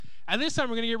At this time,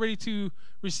 we're going to get ready to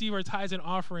receive our tithes and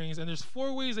offerings, and there's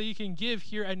 4 ways that you can give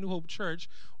here at New Hope Church.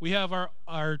 We have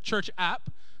our church app.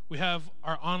 We have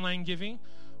our online giving.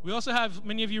 We also have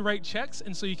many of you write checks,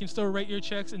 and so you can still write your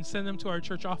checks and send them to our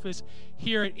church office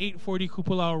here at 840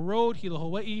 Kupulao Road, Hilo,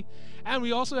 Hawaii. And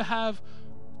we also have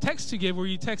text to give, where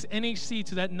you text NHC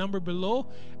to that number below,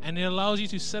 and it allows you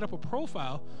to set up a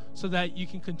profile so that you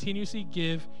can continuously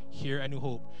give here at New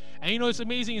Hope. And you know, what's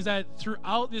amazing is that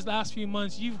throughout these last few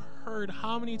months, you've heard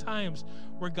how many times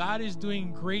where God is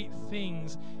doing great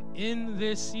things in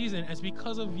this season. It's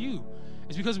because of you.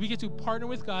 It's because we get to partner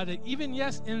with God, that even,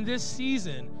 yes, in this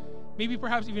season, maybe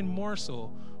perhaps even more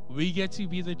so, we get to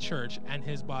be the church and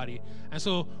his body. And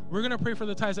so we're going to pray for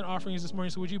the tithes and offerings this morning.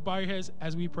 So would you bow your heads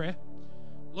as we pray?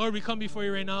 Lord, we come before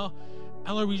you right now,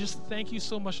 and Lord, we just thank you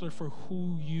so much, Lord, for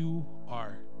who you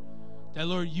are. That,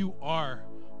 Lord, you are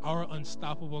our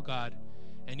unstoppable God.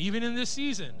 And even in this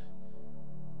season,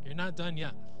 you're not done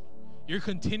yet. You're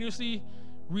continuously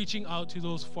reaching out to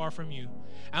those far from you.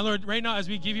 And Lord, right now, as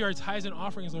we give you our tithes and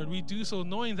offerings, Lord, we do so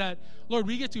knowing that, Lord,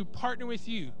 we get to partner with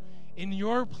you in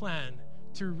your plan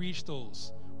to reach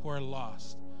those who are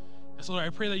lost. And so, Lord, I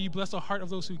pray that you bless the heart of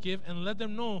those who give and let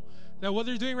them know that what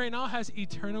they're doing right now has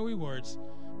eternal rewards,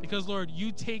 because, Lord,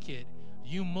 you take it,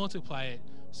 you multiply it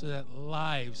so that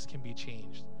lives can be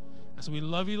changed. And so we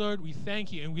love you, Lord. We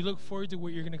thank you, and we look forward to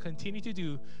what you're going to continue to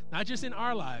do, not just in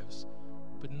our lives,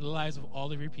 but in the lives of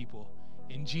all of your people.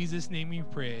 In Jesus' name we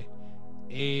pray.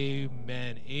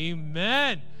 Amen.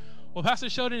 Amen. Well, Pastor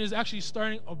Sheldon is actually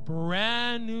starting a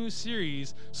brand new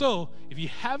series. So if you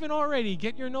haven't already,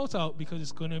 get your notes out, because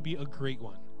it's going to be a great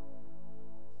one.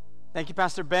 Thank you,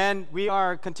 Pastor Ben. We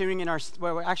are continuing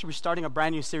we're starting a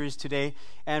brand new series today,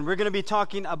 and we're going to be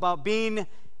talking about being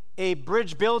a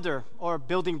bridge builder, or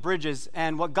building bridges.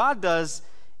 And what God does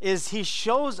is he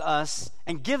shows us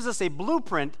and gives us a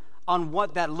blueprint on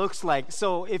what that looks like.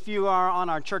 So if you are on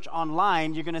our church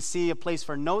online, you're going to see a place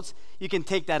for notes. You can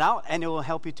take that out, and it will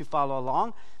help you to follow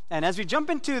along. And as we jump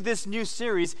into this new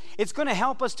series, it's going to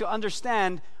help us to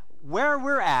understand where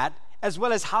we're at, as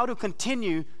well as how to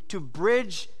continue to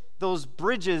bridge those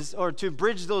bridges, or to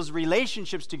bridge those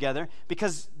relationships together,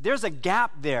 because there's a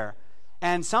gap there.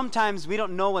 And sometimes we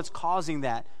don't know what's causing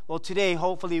that. Well, today,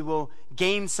 hopefully, we'll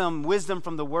gain some wisdom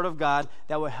from the Word of God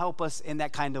that will help us in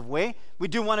that kind of way. We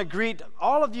do want to greet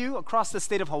all of you across the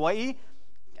state of Hawaii,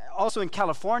 also in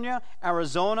California,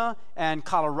 Arizona, and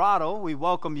Colorado. We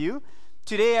welcome you.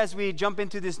 Today, as we jump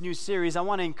into this new series, I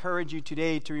want to encourage you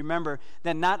today to remember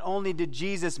that not only did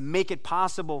Jesus make it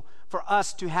possible for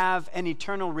us to have an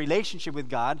eternal relationship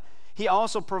with God, he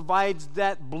also provides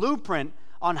that blueprint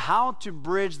on how to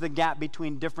bridge the gap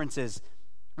between differences.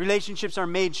 Relationships are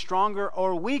made stronger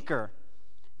or weaker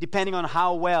depending on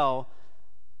how well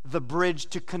the bridge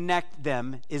to connect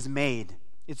them is made.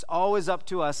 It's always up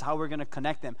to us how we're going to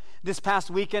connect them. This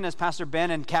past weekend, as Pastor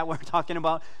Ben and Kat were talking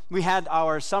about, we had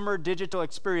our summer digital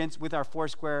experience with our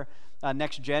Foursquare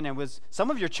Next Gen, and some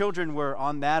of your children were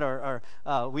on that, or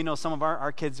we know some of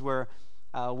our kids were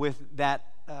with that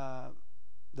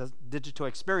the digital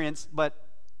experience, but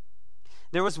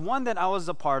there was one that I was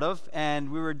a part of,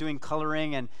 and we were doing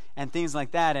coloring and things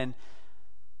like that, and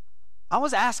I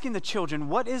was asking the children,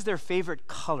 what is their favorite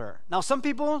color? Now, some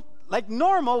people, like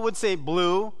normal, would say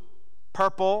blue,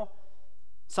 purple.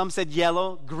 Some said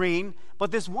yellow, green.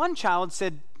 But this one child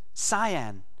said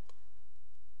cyan,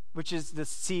 which is the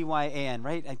C-Y-A-N,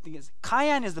 right? I think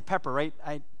cayenne is the pepper, right?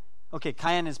 Okay,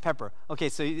 cayenne is pepper. Okay,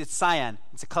 so it's cyan.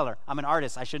 It's a color. I'm an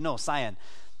artist. I should know cyan.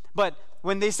 But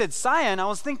when they said cyan, I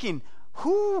was thinking,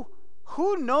 who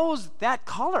knows that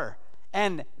color?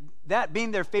 And that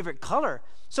being their favorite color.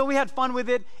 So we had fun with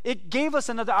it. It gave us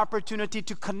another opportunity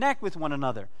to connect with one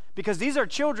another, because these are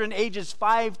children ages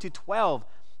 5 to 12.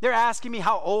 They're asking me,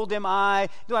 how old am I?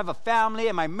 Do I have a family?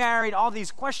 Am I married? All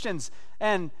these questions.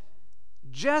 And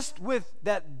just with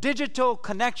that digital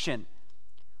connection,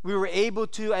 we were able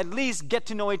to at least get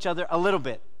to know each other a little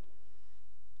bit.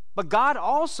 But God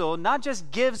also not just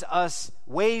gives us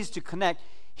ways to connect,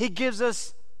 he gives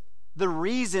us the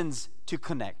reasons to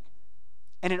connect.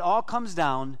 And it all comes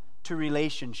down to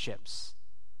relationships.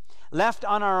 Left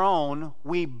on our own,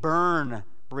 we burn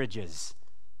bridges.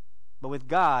 But with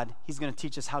God, he's going to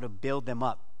teach us how to build them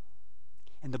up.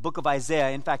 In the book of Isaiah,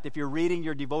 in fact, if you're reading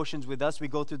your devotions with us, we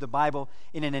go through the Bible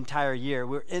in an entire year.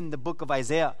 We're in the book of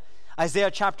Isaiah. Isaiah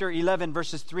chapter 11,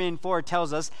 verses 3 and 4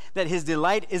 tells us that his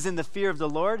delight is in the fear of the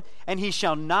Lord, and he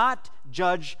shall not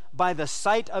judge by the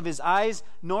sight of his eyes,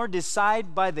 nor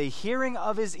decide by the hearing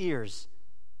of his ears.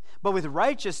 But with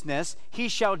righteousness he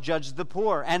shall judge the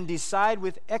poor, and decide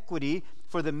with equity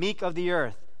for the meek of the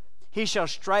earth. He shall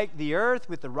strike the earth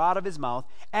with the rod of his mouth,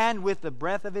 and with the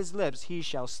breath of his lips he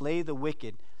shall slay the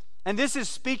wicked. And this is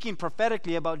speaking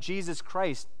prophetically about Jesus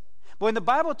Christ. But when the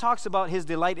Bible talks about his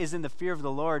delight is in the fear of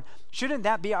the Lord, shouldn't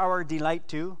that be our delight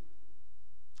too?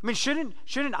 I mean,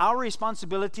 shouldn't our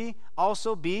responsibility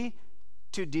also be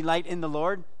to delight in the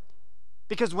Lord?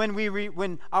 Because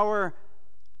when our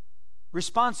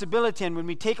responsibility and when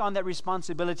we take on that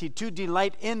responsibility to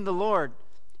delight in the Lord,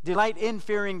 delight in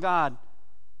fearing God,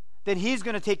 then he's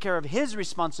going to take care of his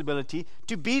responsibility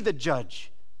to be the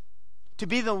judge, to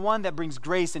be the one that brings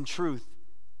grace and truth.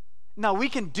 Now, we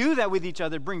can do that with each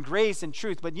other, bring grace and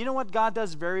truth, but you know what God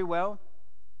does very well?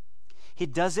 He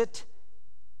does it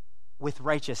with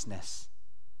righteousness.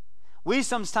 We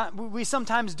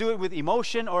sometimes do it with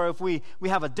emotion, or if we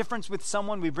have a difference with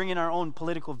someone, we bring in our own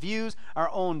political views, our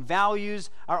own values,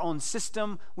 our own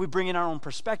system, we bring in our own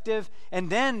perspective, and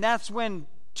then that's when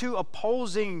two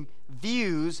opposing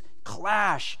views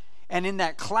clash, and in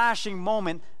that clashing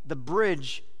moment, the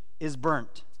bridge is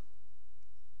burnt.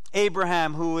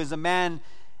 Abraham, who is a man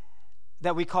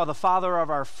that we call the father of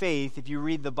our faith, if you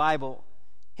read the Bible,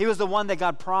 he was the one that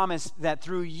God promised that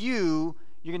through you,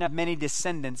 you're going to have many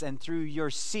descendants, and through your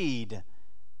seed,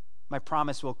 my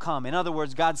promise will come. In other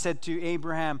words, God said to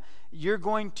Abraham, you're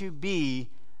going to be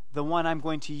the one I'm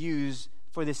going to use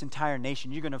for this entire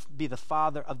nation. You're going to be the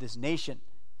father of this nation.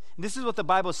 And this is what the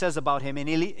Bible says about him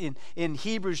in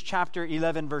Hebrews chapter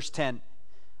 11, verse 10.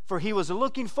 For he was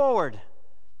looking forward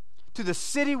to the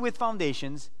city with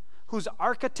foundations, whose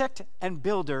architect and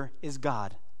builder is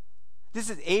God. This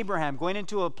is Abraham going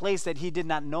into a place that he did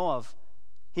not know of.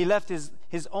 He left his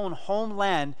own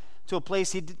homeland to a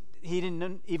place he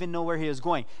didn't even know where he was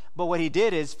going. But what he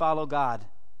did is follow God,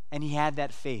 and he had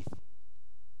that faith.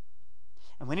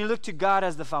 And when he looked to God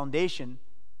as the foundation,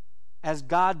 as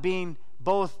God being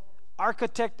both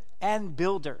architect and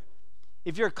builder,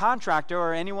 if you're a contractor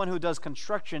or anyone who does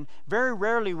construction, very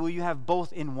rarely will you have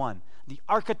both in one, the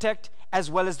architect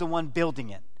as well as the one building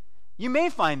it. You may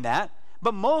find that,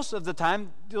 but most of the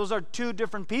time, those are two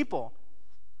different people.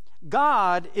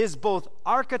 God is both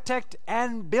architect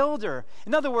and builder.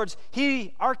 In other words,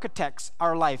 he architects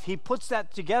our life. He puts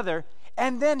that together,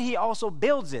 and then he also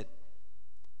builds it.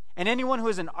 And anyone who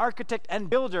is an architect and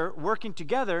builder working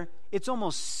together, it's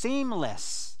almost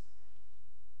seamless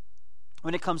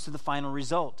when it comes to the final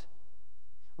result.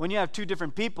 When you have two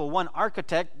different people, one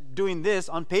architect doing this,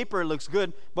 on paper it looks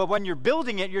good, but when you're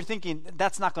building it, you're thinking,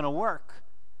 that's not going to work.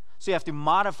 So you have to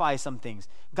modify some things.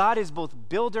 God is both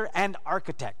builder and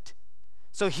architect.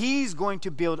 So he's going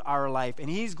to build our life, and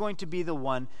he's going to be the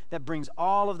one that brings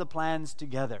all of the plans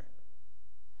together.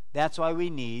 That's why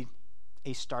we need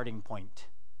a starting point.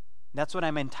 That's what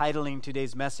I'm entitling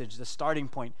today's message, the starting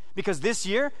point. Because this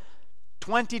year,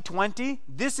 2020,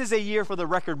 this is a year for the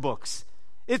record books.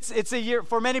 It's a year,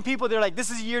 for many people, they're like,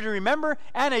 this is a year to remember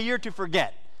and a year to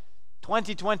forget.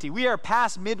 2020. We are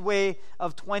past midway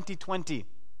of 2020.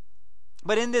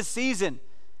 But in this season,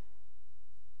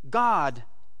 God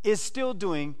is still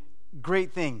doing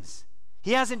great things.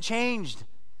 He hasn't changed.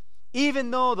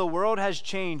 Even though the world has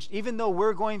changed, even though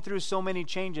we're going through so many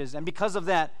changes, and because of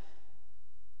that,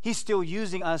 he's still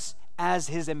using us as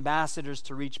his ambassadors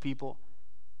to reach people.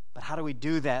 But how do we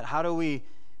do that? How do we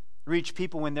reach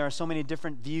people when there are so many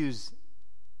different views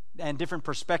and different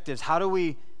perspectives? How do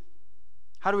we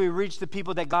reach the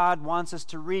people that God wants us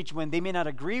to reach when they may not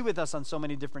agree with us on so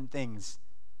many different things?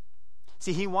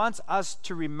 See, he wants us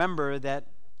to remember that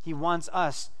he wants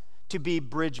us to be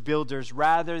bridge builders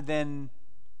rather than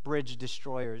bridge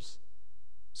destroyers.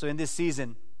 So in this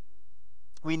season,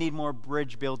 we need more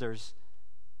bridge builders.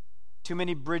 Too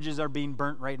many bridges are being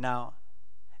burnt right now,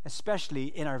 especially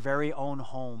in our very own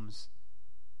homes.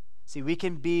 See, we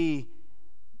can be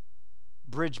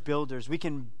bridge builders. We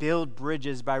can build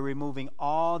bridges by removing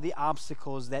all the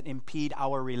obstacles that impede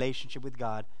our relationship with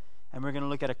God. And we're going to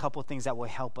look at a couple things that will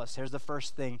help us. Here's the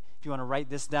first thing. If you want to write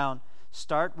this down,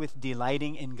 start with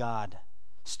delighting in God.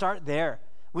 Start there.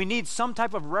 We need some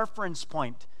type of reference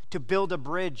point to build a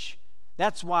bridge.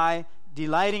 That's why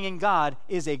delighting in God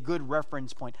is a good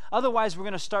reference point. Otherwise, we're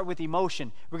going to start with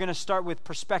emotion. We're going to start with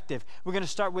perspective. We're going to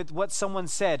start with what someone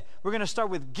said. We're going to start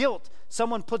with guilt.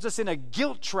 Someone puts us in a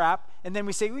guilt trap, and then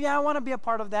we say, well, yeah, I want to be a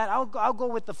part of that. I'll go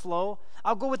with the flow.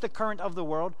 I'll go with the current of the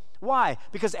world. Why?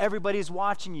 Because everybody's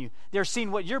watching you. They're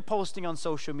seeing what you're posting on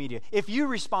social media. If you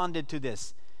responded to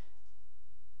this.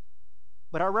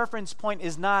 But our reference point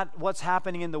is not what's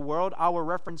happening in the world. Our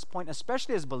reference point,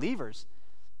 especially as believers,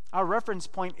 our reference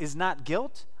point is not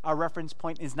guilt. Our reference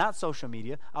point is not social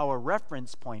media. Our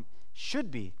reference point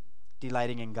should be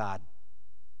delighting in God.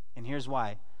 And here's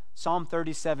why. Psalm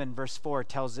 37 verse 4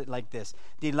 tells it like this: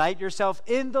 delight yourself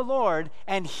in the Lord,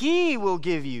 and He will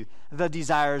give you the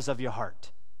desires of your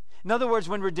heart. In other words,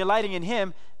 when we're delighting in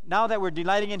Him, now that we're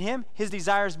delighting in Him, His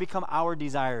desires become our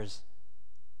desires.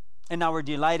 And now we're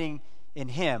delighting in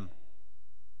Him.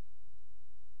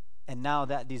 And now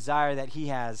that desire that He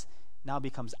has now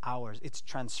becomes ours. It's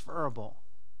transferable.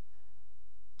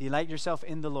 Delight yourself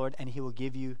in the Lord, and He will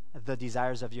give you the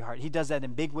desires of your heart. He does that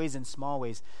in big ways and small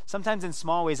ways. Sometimes in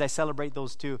small ways, I celebrate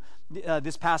those too.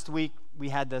 This past week, we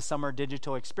had the summer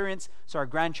digital experience, so our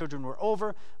grandchildren were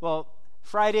over. Well,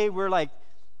 Friday, we're like,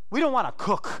 we don't want to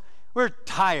cook. We're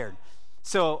tired.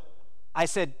 So I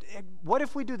said, what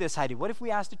if we do this, Heidi? What if we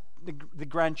ask the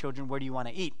grandchildren, where do you want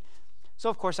to eat? So,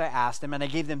 of course, I asked them, and I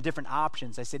gave them different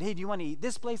options. I said, hey, do you want to eat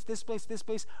this place, this place, this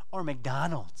place, or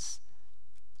McDonald's?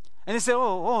 And they said,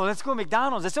 oh, let's go to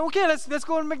McDonald's. I said, okay, let's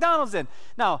go to McDonald's then.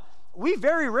 Now, we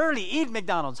very rarely eat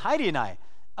McDonald's, Heidi and I.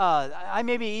 I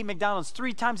maybe eat McDonald's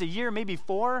 3 times a year, maybe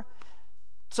 4.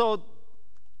 So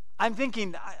I'm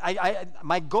thinking,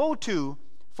 my go-to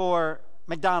for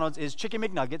McDonald's is chicken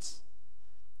McNuggets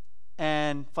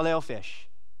and Filet-O-Fish,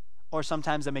 or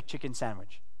sometimes a McChicken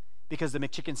sandwich, because the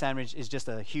McChicken sandwich is just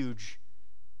a huge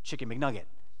chicken McNugget.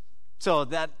 So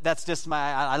that's just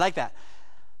I like that.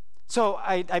 So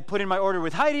I put in my order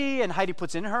with Heidi, and Heidi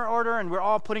puts in her order, and we're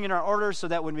all putting in our orders so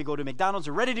that when we go to McDonald's,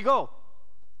 we're ready to go.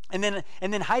 And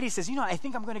then Heidi says, I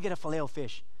think I'm going to get a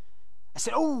Filet-O-Fish. I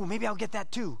said, oh, maybe I'll get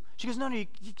that too. She goes, no, you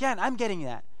can't. I'm getting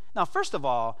that. Now, first of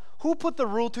all, who put the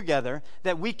rule together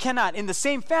that we cannot, in the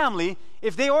same family,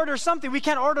 if they order something, we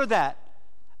can't order that?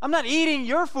 I'm not eating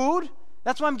your food.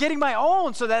 That's why I'm getting my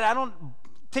own, so that I don't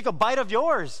take a bite of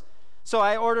yours. So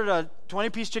I ordered a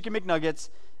 20-piece chicken McNuggets,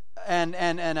 and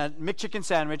a McChicken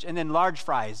sandwich, and then large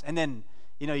fries. And then,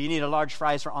 you need a large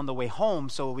fries for on the way home,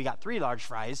 so we got 3 large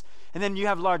fries. And then you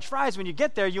have large fries. When you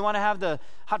get there, you want to have the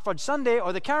hot fudge sundae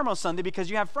or the caramel sundae, because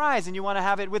you have fries, and you want to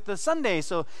have it with the sundae.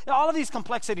 So all of these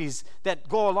complexities that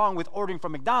go along with ordering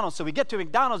from McDonald's. So we get to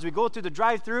McDonald's, we go through the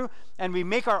drive-thru, and we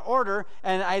make our order,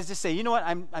 and I just say, you know what,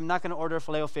 I'm not going to order a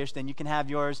Filet-O-Fish, then you can have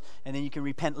yours, and then you can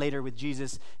repent later with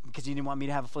Jesus, because you didn't want me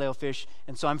to have a Filet-O-Fish,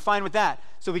 and so I'm fine with that.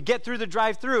 So we get through the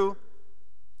drive-thru,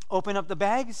 open up the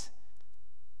bags,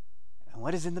 and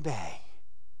what is in the bag?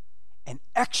 An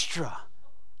extra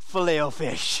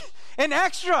Filet-O-Fish. An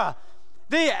extra!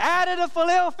 They added a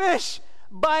Filet-O-Fish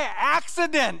by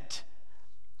accident.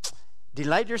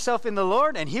 Delight yourself in the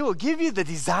Lord, and He will give you the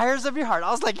desires of your heart.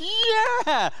 I was like,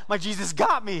 yeah! My Jesus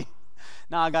got me.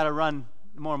 Now I got to run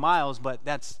more miles, but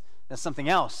that's something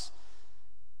else.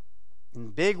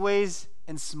 In big ways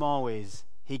and small ways,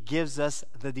 He gives us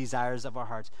the desires of our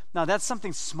hearts. Now, that's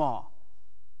something small.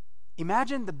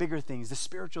 Imagine the bigger things, the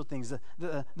spiritual things,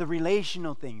 the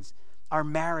relational things, our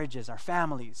marriages, our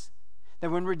families.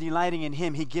 That when we're delighting in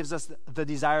Him, He gives us the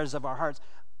desires of our hearts,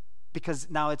 because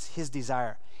now it's His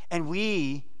desire. And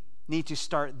we need to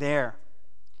start there,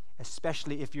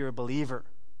 especially if you're a believer.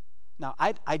 Now,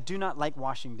 I do not like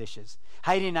washing dishes.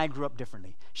 Heidi and I grew up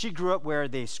differently. She grew up where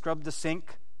they scrubbed the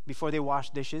sink before they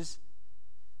washed dishes.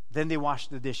 Then they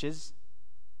washed the dishes.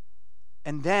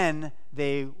 And then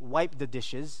they wiped the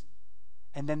dishes.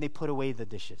 And then they put away the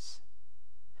dishes.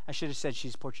 I should have said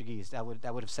she's Portuguese. That would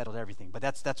have settled everything. But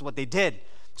that's what they did.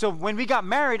 So when we got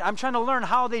married, I'm trying to learn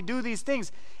how they do these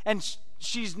things. And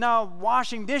she's now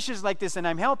washing dishes like this, and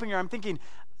I'm helping her. I'm thinking,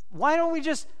 why do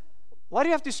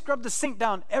you have to scrub the sink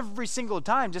down every single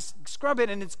time? Just scrub it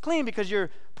and it's clean, because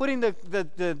you're putting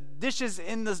the dishes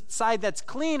in the side that's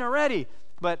clean already.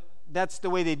 But that's the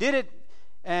way they did it.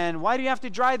 And why do you have to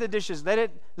dry the dishes? Let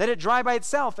it dry by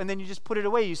itself, and then you just put it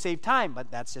away. You save time, but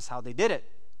that's just how they did it.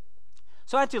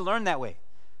 So I had to learn that way.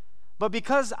 But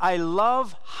because I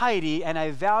love Heidi and I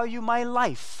value my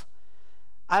life,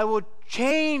 I would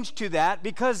change to that,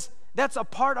 because that's a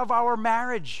part of our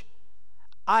marriage.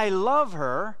 I love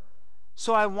her,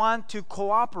 so I want to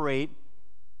cooperate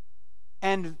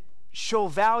and show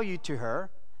value to her.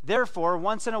 Therefore,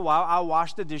 once in a while, I'll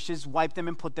wash the dishes, wipe them,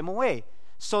 and put them away,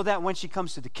 so that when she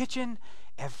comes to the kitchen,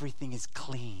 everything is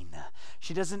clean.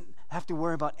 She doesn't have to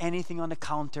worry about anything on the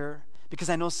counter, because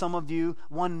I know some of you,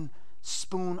 one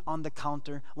spoon on the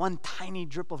counter, one tiny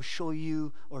drip of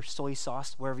shoyu or soy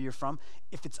sauce, wherever you're from,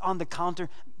 if it's on the counter,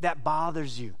 that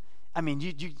bothers you. I mean,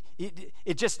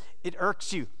 it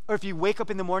irks you. Or if you wake up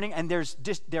in the morning and there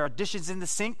are dishes in the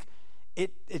sink,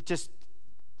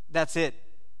 that's it.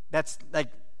 That's like,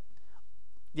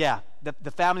 yeah,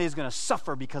 the family is going to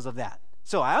suffer because of that.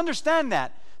 So I understand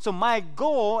that. So my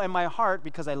goal and my heart,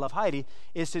 because I love Heidi,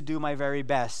 is to do my very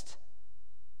best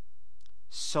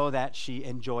so that she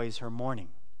enjoys her morning,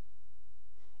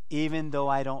 even though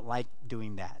I don't like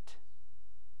doing that.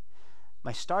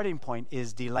 My starting point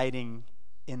is delighting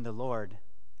in the Lord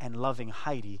and loving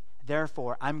Heidi.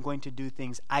 Therefore, I'm going to do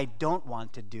things I don't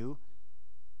want to do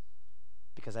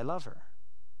because I love her.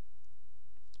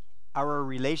 Our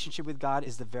relationship with God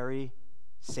is the very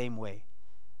same way.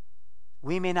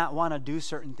 We may not want to do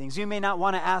certain things. You may not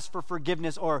want to ask for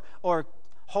forgiveness or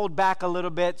hold back a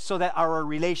little bit so that our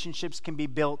relationships can be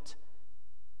built.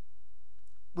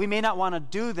 We may not want to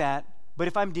do that, but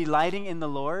if I'm delighting in the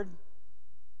Lord,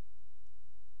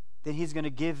 then He's going to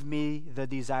give me the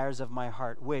desires of my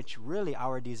heart, which really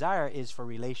our desire is for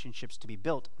relationships to be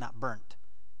built, not burnt,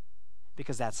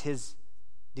 because that's His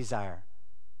desire.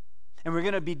 And we're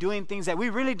going to be doing things that we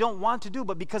really don't want to do,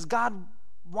 but because God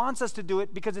wants us to do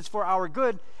it, because it's for our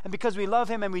good, and because we love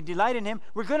Him and we delight in Him,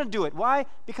 we're going to do it. Why?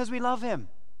 Because we love Him.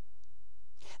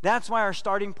 That's why our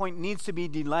starting point needs to be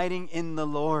delighting in the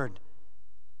Lord.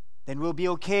 Then we'll be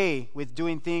okay with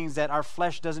doing things that our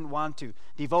flesh doesn't want to.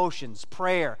 Devotions,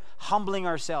 prayer, humbling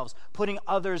ourselves, putting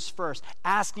others first,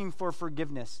 asking for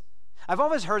forgiveness. I've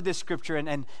always heard this scripture,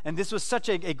 and this was such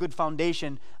a good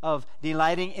foundation of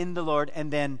delighting in the Lord,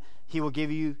 and then He will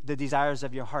give you the desires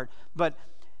of your heart. But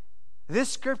this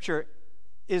scripture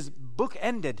is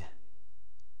bookended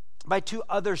by two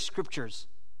other scriptures.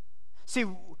 See,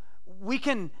 we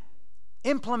can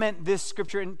implement this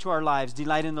scripture into our lives,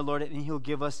 delight in the Lord, and He'll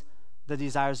give us the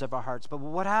desires of our hearts. But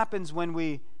what happens when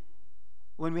we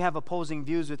have opposing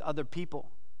views with other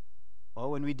people?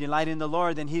 Well, when we delight in the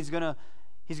Lord, then He's gonna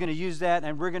use that,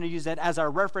 and we're gonna use that as our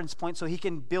reference point so He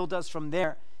can build us from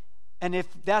there. And if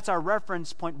that's our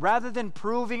reference point, rather than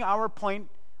proving our point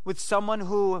with someone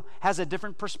who has a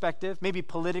different perspective, maybe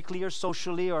politically or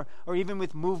socially or even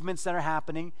with movements that are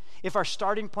happening, if our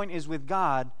starting point is with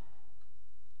God,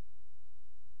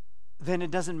 then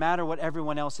it doesn't matter what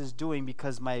everyone else is doing,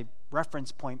 because my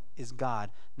reference point is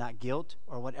God, not guilt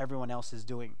or what everyone else is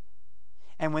doing.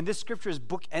 And when this scripture is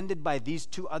bookended by these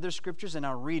two other scriptures, and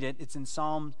I'll read it, it's in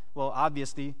Psalm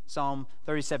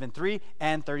 37:3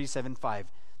 and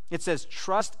 37:5. It says,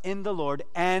 "Trust in the Lord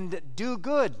and do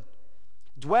good.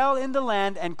 Dwell in the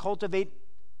land and cultivate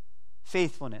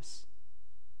faithfulness."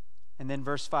 And then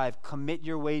verse 5, "Commit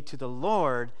your way to the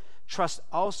Lord. Trust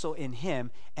also in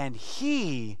Him, and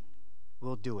He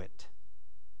will do it."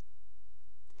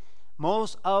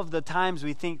 Most of the times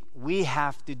we think we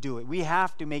have to do it. We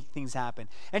have to make things happen.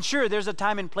 And sure, there's a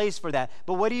time and place for that.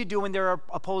 But what do you do when there are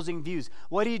opposing views?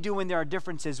 What do you do when there are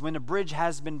differences, when a bridge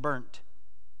has been burnt?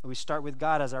 We start with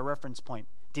God as our reference point.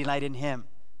 Delight in Him.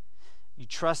 You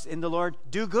trust in the Lord,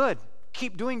 do good.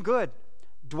 Keep doing good.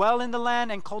 Dwell in the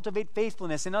land and cultivate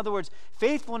faithfulness. In other words,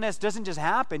 faithfulness doesn't just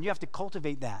happen. You have to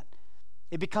cultivate that.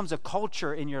 It becomes a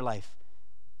culture in your life.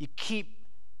 You keep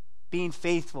being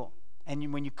faithful.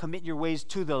 And when you commit your ways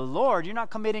to the Lord, you're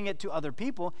not committing it to other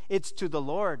people. It's to the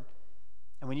Lord.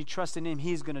 And when you trust in Him,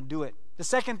 He's going to do it. The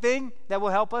second thing that will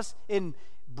help us in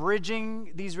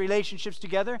bridging these relationships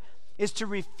together is to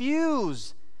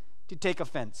refuse to take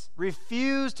offense.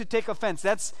 Refuse to take offense.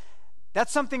 That's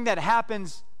something that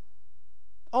happens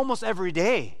almost every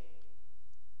day.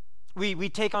 We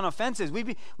take on offenses.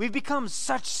 We've become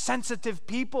such sensitive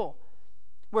people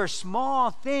where small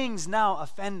things now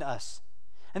offend us.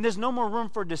 And there's no more room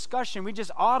for discussion. We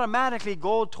just automatically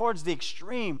go towards the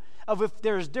extreme of, if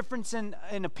there's difference in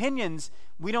opinions,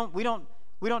 we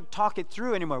don't talk it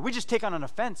through anymore. We just take on an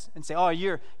offense and say, "Oh,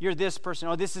 you're this person.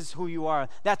 Oh, this is who you are.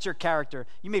 That's your character.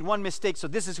 You made one mistake, so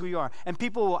this is who you are." And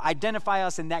people will identify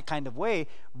us in that kind of way,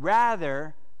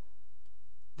 rather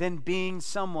than being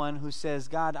someone who says,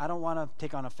 "God, I don't want to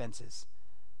take on offenses.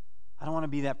 I don't want to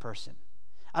be that person.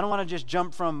 I don't want to just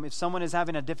jump from, if someone is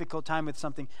having a difficult time with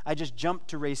something, I just jump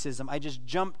to racism. I just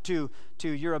jump to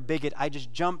you're a bigot. I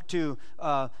just jump to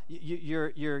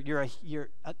you're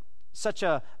such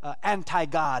a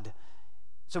anti-God."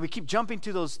 So we keep jumping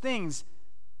to those things,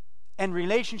 and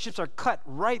relationships are cut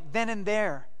right then and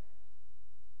there.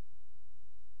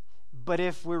 But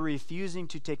if we're refusing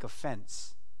to take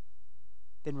offense,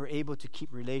 then we're able to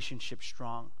keep relationships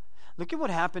strong. Look at what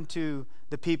happened to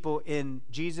the people in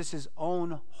Jesus'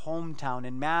 own hometown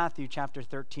in Matthew chapter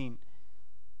 13.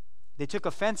 They took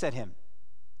offense at Him.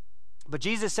 But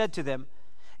Jesus said to them,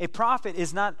 "A prophet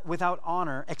is not without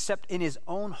honor except in his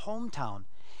own hometown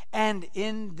and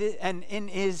in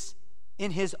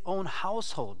his own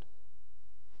household."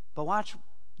 But watch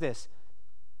this.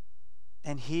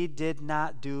 "And He did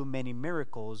not do many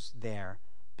miracles there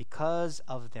because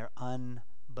of their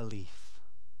unbelief."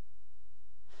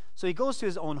 So He goes to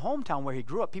His own hometown where He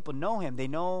grew up. People know Him. They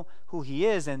know who He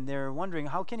is, and they're wondering,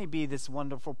 how can He be this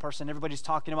wonderful person everybody's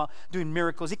talking about, doing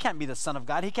miracles? He can't be the Son of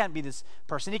God. He can't be this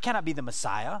person. He cannot be the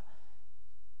Messiah.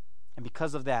 And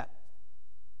because of that,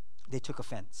 they took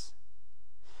offense.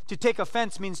 To take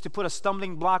offense means to put a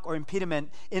stumbling block or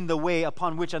impediment in the way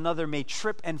upon which another may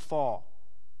trip and fall.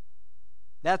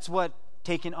 That's what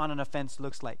taking on an offense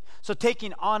looks like. So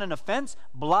taking on an offense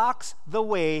blocks the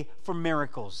way for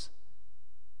miracles.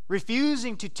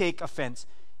 Refusing to take offense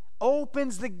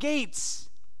opens the gates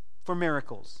for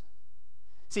miracles.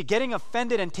 See, getting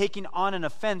offended and taking on an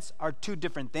offense are two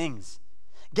different things.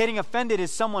 Getting offended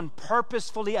is someone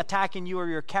purposefully attacking you or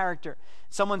your character.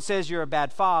 Someone says you're a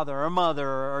bad father or mother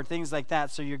or things like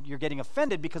that, so you're getting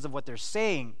offended because of what they're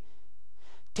saying.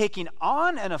 Taking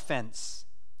on an offense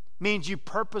means you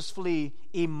purposefully,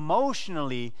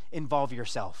 emotionally involve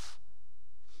yourself.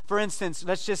 For instance,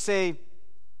 let's just say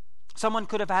someone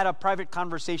could have had a private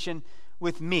conversation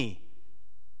with me,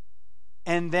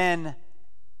 and then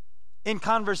in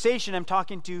conversation, I'm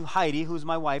talking to Heidi, who's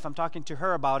my wife. I'm talking to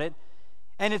her about it.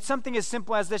 And it's something as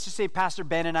simple as, let's just say Pastor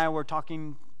Ben and I were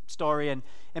talking story, and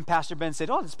Pastor Ben said,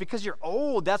 oh, it's because you're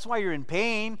old. That's why you're in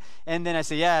pain. And then I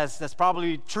say, yes, that's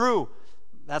probably true.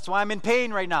 That's why I'm in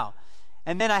pain right now.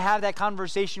 And then I have that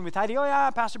conversation with Heidi. Oh,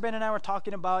 yeah, Pastor Ben and I were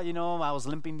talking about, I was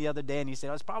limping the other day. And he said,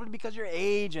 oh, it's probably because your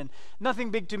age and nothing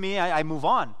big to me. I move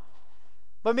on.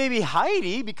 But maybe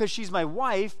Heidi, because she's my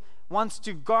wife, wants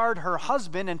to guard her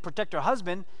husband and protect her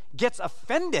husband, gets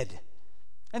offended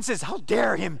and says, how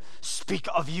dare him speak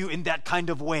of you in that kind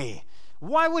of way?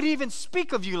 Why would he even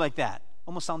speak of you like that?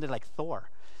 Almost sounded like Thor.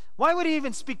 Why would he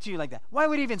even speak to you like that? Why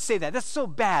would he even say that? That's so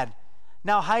bad.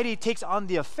 Now Heidi takes on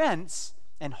the offense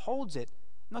and holds it.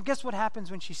 Now guess what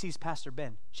happens when she sees Pastor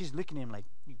Ben? She's looking at him like,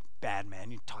 you bad man,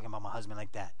 you're talking about my husband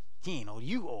like that. He ain't old,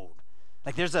 you old.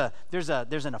 Like there's an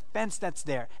offense that's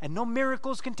there, and no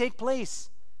miracles can take place.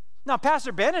 Now,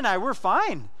 Pastor Ben and I, we're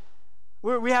fine.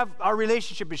 We have, our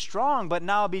relationship is strong, but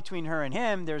now between her and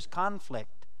him, there's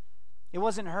conflict. It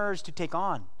wasn't hers to take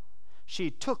on.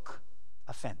 She took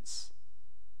offense.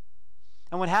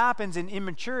 And what happens in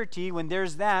immaturity, when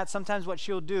there's that, sometimes what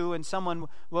she'll do, and someone,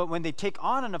 when they take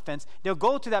on an offense, they'll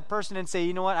go to that person and say,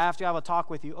 you know what, I have to have a talk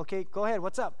with you. Okay, go ahead,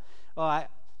 what's up? Oh, I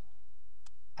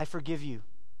forgive you.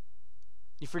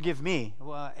 You forgive me.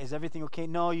 Well, is everything okay?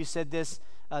 No, you said this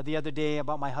the other day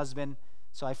about my husband,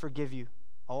 so I forgive you.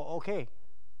 Oh, okay.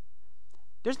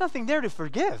 There's nothing there to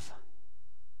forgive.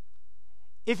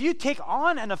 If you take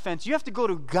on an offense, you have to go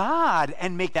to God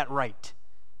and make that right.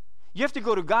 You have to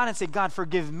go to God and say, God,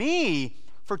 forgive me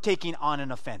for taking on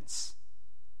an offense.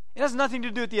 It has nothing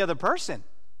to do with the other person.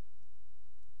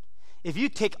 If you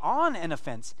take on an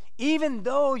offense, even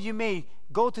though you may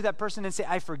go to that person and say,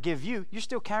 I forgive you, you're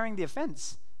still carrying the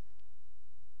offense.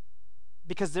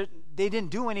 Because they didn't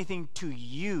do anything to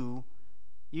you.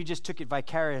 You just took it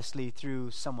vicariously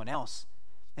through someone else.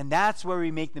 And that's where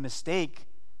we make the mistake.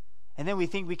 And then we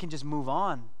think we can just move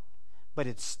on. But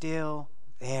it's still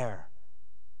there.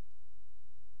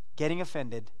 Getting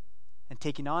offended and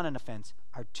taking on an offense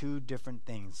are two different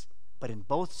things. But in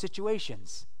both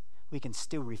situations, we can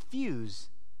still refuse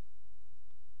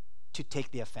to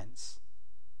take the offense.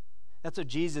 That's what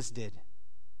Jesus did.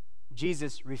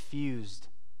 Jesus refused.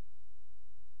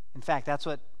 In fact, that's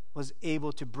what was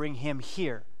able to bring him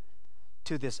here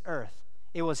to this earth.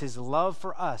 It was his love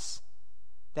for us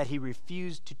that he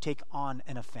refused to take on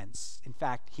an offense. In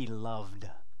fact, he loved.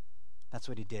 That's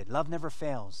what he did. Love never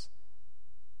fails.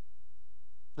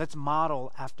 Let's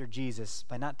model after Jesus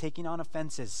by not taking on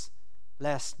offenses,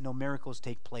 lest no miracles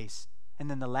take place. And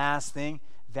then the last thing,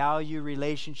 value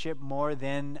relationship more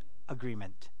than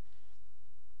agreement.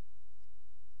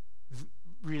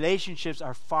 Relationships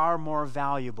are far more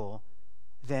valuable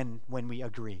than when we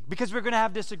agree. Because we're going to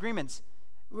have disagreements.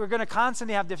 We're going to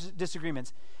constantly have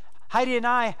disagreements. Heidi and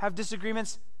I have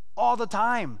disagreements all the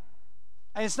time.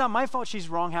 And it's not my fault she's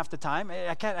wrong half the time.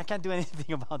 I can't do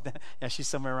anything about that. Yeah, she's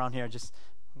somewhere around here. Just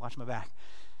watch my back.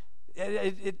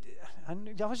 I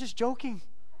was just joking.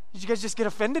 Did you guys just get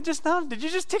offended just now? Did you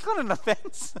just tick on an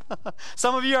offense?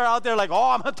 Some of you are out there like,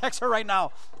 oh, I'm going to text her right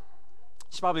now.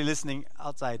 She's probably listening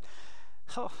outside.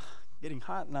 Oh, getting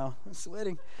hot now. I'm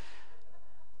sweating.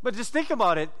 But just think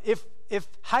about it. If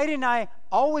Heidi and I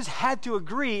always had to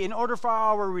agree in order for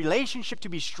our relationship to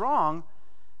be strong,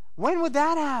 when would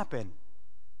that happen?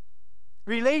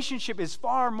 Relationship is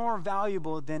far more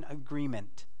valuable than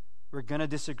agreement. We're going to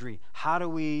disagree. How do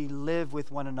we live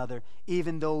with one another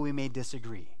even though we may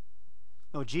disagree?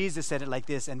 No, Jesus said it like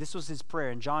this, and this was his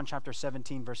prayer in John chapter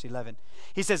 17, verse 11.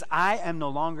 He says, I am no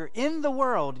longer in the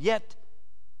world, yet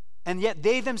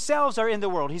they themselves are in the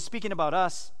world. He's speaking about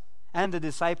us and the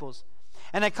disciples.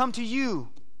 And I come to you,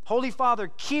 Holy Father,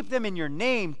 keep them in your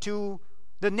name, to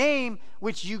the name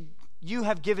which you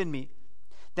have given me,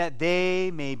 that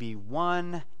they may be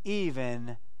one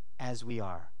even as we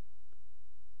are.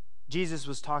 Jesus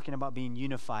was talking about being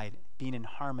unified, being in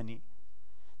harmony.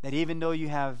 That even though you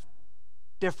have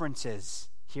differences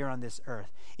here on this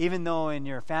earth, even though in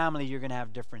your family you're going to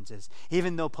have differences,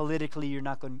 even though politically you're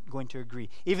not going to agree,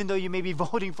 even though you may be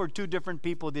voting for two different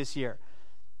people this year,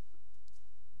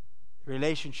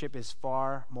 relationship is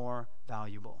far more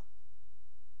valuable.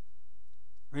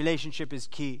 Relationship is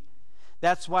key.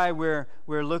 That's why we're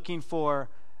looking for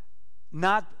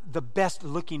not the best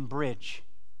looking bridge,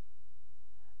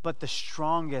 but the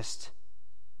strongest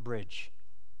bridge.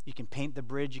 You can paint the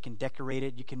bridge, you can decorate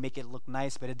it, you can make it look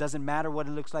nice, but it doesn't matter what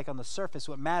it looks like on the surface.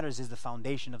 What matters is the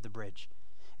foundation of the bridge.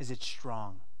 Is it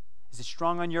strong? Is it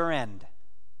strong on your end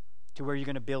to where you're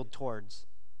going to build towards?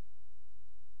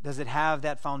 Does it have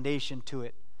that foundation to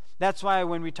it? That's why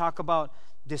when we talk about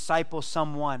disciple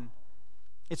someone,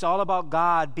 it's all about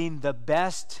God being the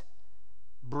best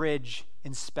bridge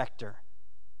inspector.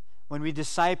 When we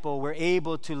disciple, we're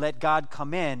able to let God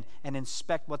come in and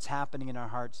inspect what's happening in our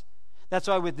hearts. That's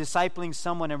why with discipling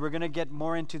someone, and we're going to get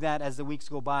more into that as the weeks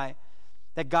go by,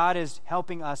 that God is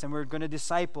helping us, and we're going to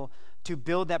disciple to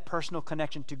build that personal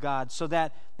connection to God, so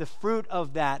that the fruit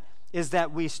of that is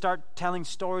that we start telling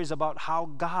stories about how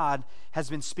God has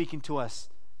been speaking to us,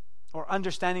 or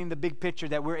understanding the big picture,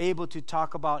 that we're able to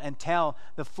talk about and tell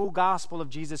the full gospel of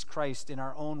Jesus Christ in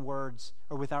our own words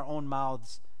or with our own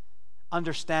mouths,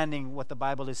 understanding what the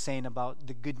Bible is saying about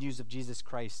the good news of Jesus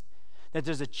Christ. That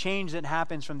there's a change that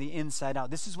happens from the inside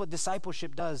out. This is what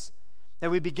discipleship does. That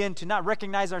we begin to not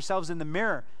recognize ourselves in the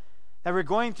mirror. That we're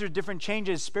going through different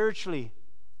changes spiritually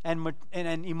and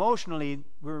emotionally.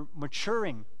 We're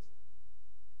maturing.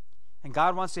 And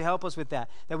God wants to help us with that.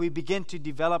 That we begin to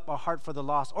develop a heart for the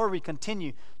lost. Or we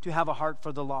continue to have a heart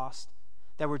for the lost.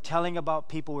 That we're telling about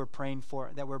people we're praying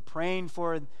for. That we're praying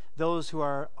for those who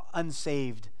are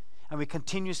unsaved. And we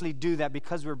continuously do that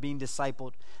because we're being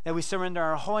discipled. That we surrender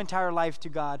our whole entire life to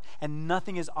God and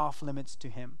nothing is off limits to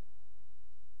Him.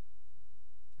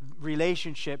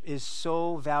 Relationship is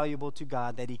so valuable to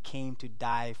God that He came to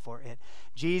die for it.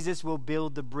 Jesus will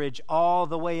build the bridge all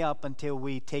the way up until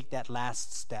we take that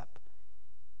last step.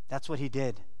 That's what He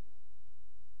did.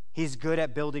 He's good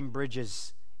at building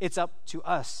bridges. It's up to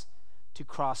us to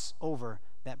cross over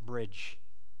that bridge.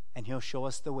 And He'll show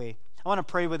us the way. I want to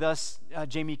pray with us.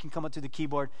 Jamie, you can come up to the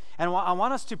keyboard. And I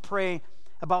want us to pray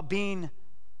about being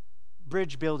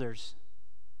bridge builders.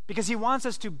 Because He wants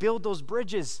us to build those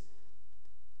bridges.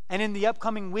 And in the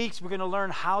upcoming weeks, we're going to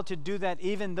learn how to do that,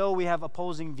 even though we have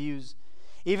opposing views.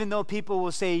 Even though people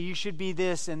will say, you should be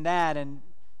this and that, and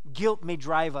guilt may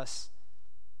drive us.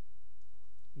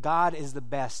 God is the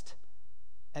best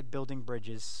at building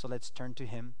bridges. So let's turn to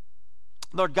Him.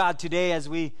 Lord God, today as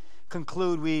we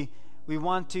conclude, we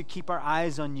want to keep our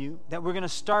eyes on You, that we're going to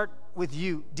start with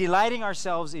You, delighting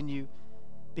ourselves in You,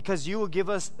 because You will give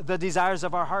us the desires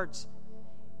of our hearts.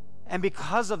 And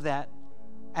because of that,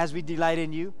 as we delight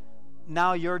in You,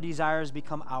 now Your desires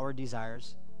become our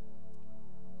desires.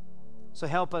 So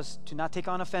help us to not take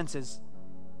on offenses.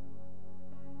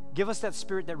 Give us that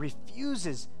spirit that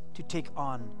refuses to take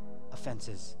on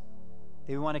offenses.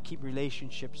 That we want to keep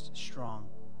relationships strong.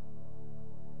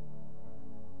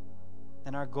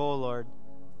 And our goal, Lord,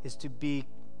 is to be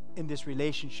in this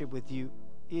relationship with You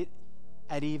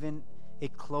at even a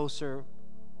closer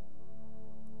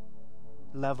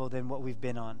level than what we've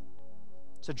been on.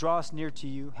 So draw us near to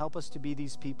You. Help us to be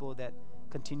these people that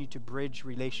continue to bridge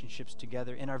relationships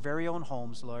together in our very own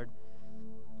homes, Lord.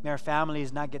 May our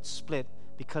families not get split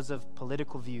because of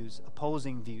political views,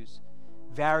 opposing views,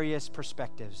 various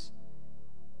perspectives.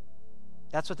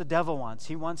 That's what the devil wants.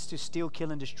 He wants to steal, kill,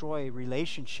 and destroy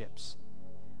relationships.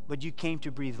 But You came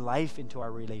to breathe life into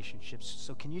our relationships.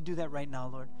 So can You do that right now,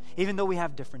 Lord? Even though we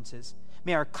have differences,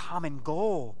 may our common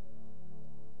goal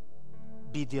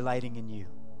be delighting in You.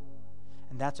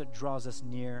 And that's what draws us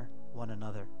near one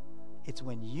another. It's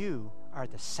when You are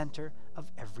at the center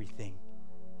of everything.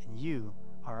 And You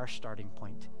are our starting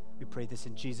point. We pray this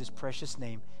in Jesus' precious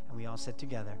name. And we all said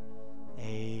together,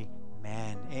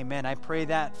 Amen. Amen. I pray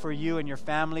that for you and your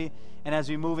family. And as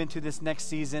we move into this next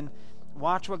season,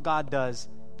 watch what God does,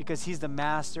 because He's the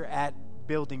master at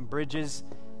building bridges.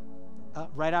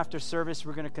 Right after service,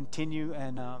 we're going to continue,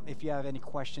 and if you have any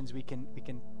questions, we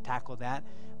can tackle that.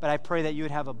 But I pray that you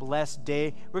would have a blessed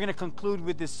day. We're going to conclude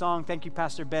with this song. Thank you,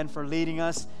 Pastor Ben, for leading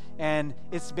us. And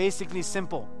it's basically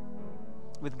simple.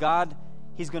 With God,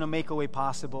 He's going to make a way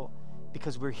possible,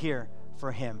 because we're here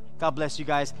for Him. God bless you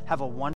guys. Have a wonderful